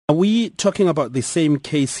Are we talking about the same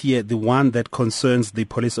case here, the one that concerns the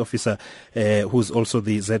police officer who's also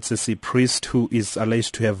the ZCC priest who is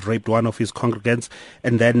alleged to have raped one of his congregants?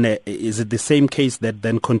 And then is it the same case that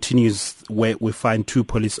then continues where we find two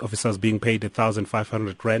police officers being paid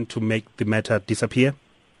 1,500 rand to make the matter disappear?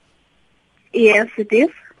 Yes, it is.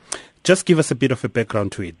 Just give us a bit of a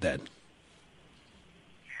background to it then.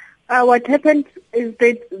 What happened is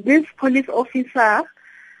that this police officer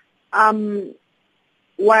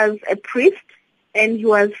was a priest, and he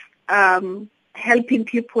was helping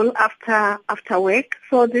people after work.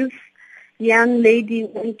 So this young lady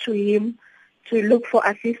went to him to look for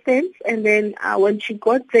assistance, and then when she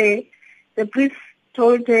got there, the priest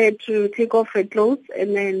told her to take off her clothes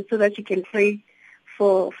and then so that she can pray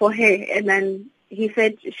for her. And then he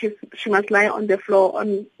said she must lie on the floor.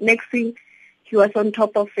 On next thing, he was on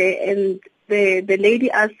top of her, and the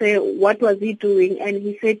lady asked her what was he doing, and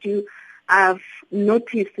he said, I've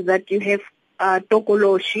noticed that you have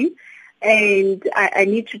tokoloshi, and I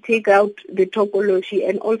need to take out the tokoloshi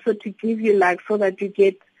and also to give you so that you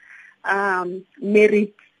get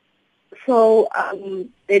married. So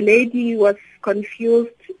the lady was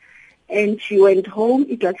confused and she went home.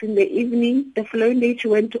 It was in the evening. The following day she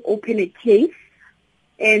went to open a case,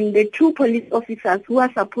 and the two police officers who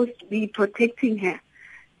are supposed to be protecting her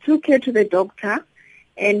took her to the doctor,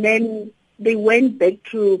 and then they went back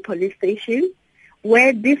to police station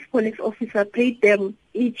where this police officer paid them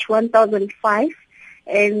each 1,500,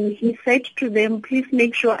 and he said to them, please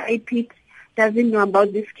make sure IPID doesn't know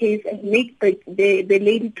about this case and make the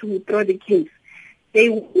lady to withdraw the case. They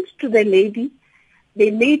went to the lady, they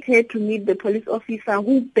made her to meet the police officer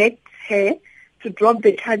who begged her to drop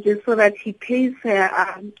the charges so that he pays her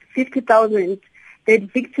 50,000. The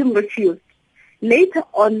victim refused. Later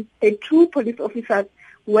on, the two police officers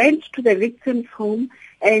went to the victim's home,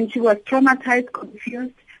 and she was traumatized,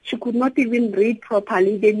 confused. She could not even read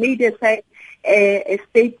properly. They made her sign a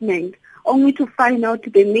statement, only to find out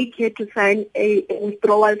they make her to sign a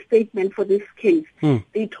withdrawal statement for this case.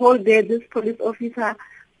 They told her this police officer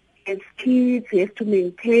has kids, he has to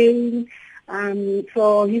maintain,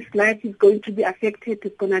 so his life is going to be affected,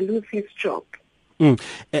 he's going to lose his job.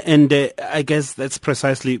 And I guess that's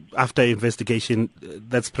precisely, after investigation,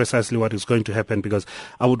 that's precisely what is going to happen, because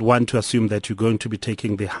I would want to assume that you're going to be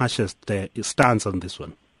taking the harshest stance on this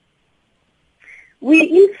one. We,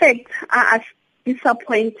 in fact, are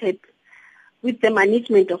disappointed with the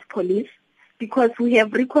management of police because we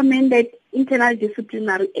have recommended internal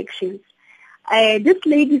disciplinary actions. This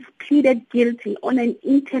lady pleaded guilty on an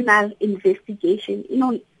internal investigation,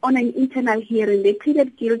 on an internal hearing. They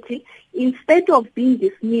pleaded guilty. Instead of being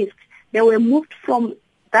dismissed, they were moved from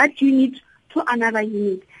that unit to another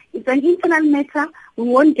unit. It's an internal matter. We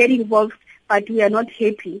won't get involved, but we are not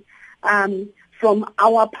happy from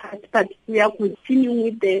our part. But we are continuing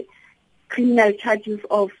with the criminal charges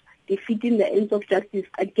of defeating the ends of justice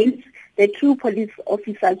against the two police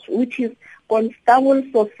officers, which is Constable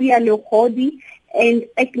Sophia Lehodi and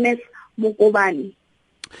Agnes Mokobani.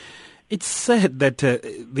 It's said that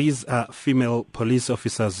these are female police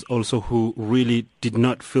officers also who really did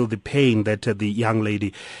not feel the pain that the young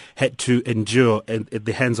lady had to endure at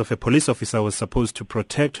the hands of a police officer who was supposed to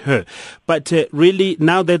protect her. But really,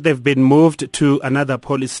 now that they've been moved to another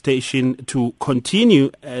police station to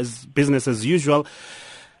continue as business as usual,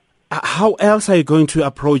 how else are you going to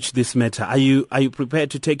approach this matter? Are you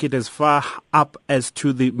prepared to take it as far up as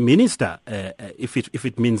to the minister, if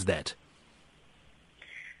it means that?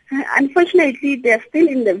 Unfortunately, they are still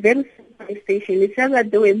in the very same police station. It's just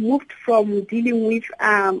that they were moved from dealing with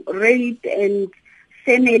rape and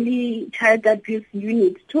family child abuse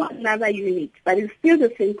unit to another unit, but it's still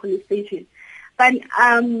the same police station. But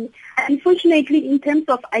unfortunately, in terms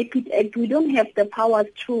of IPID Act, we don't have the power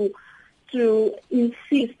to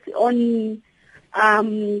insist on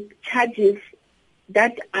charges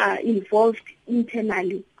that are involved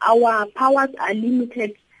internally. Our powers are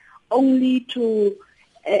limited only to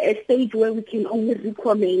a stage where we can only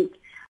recommend.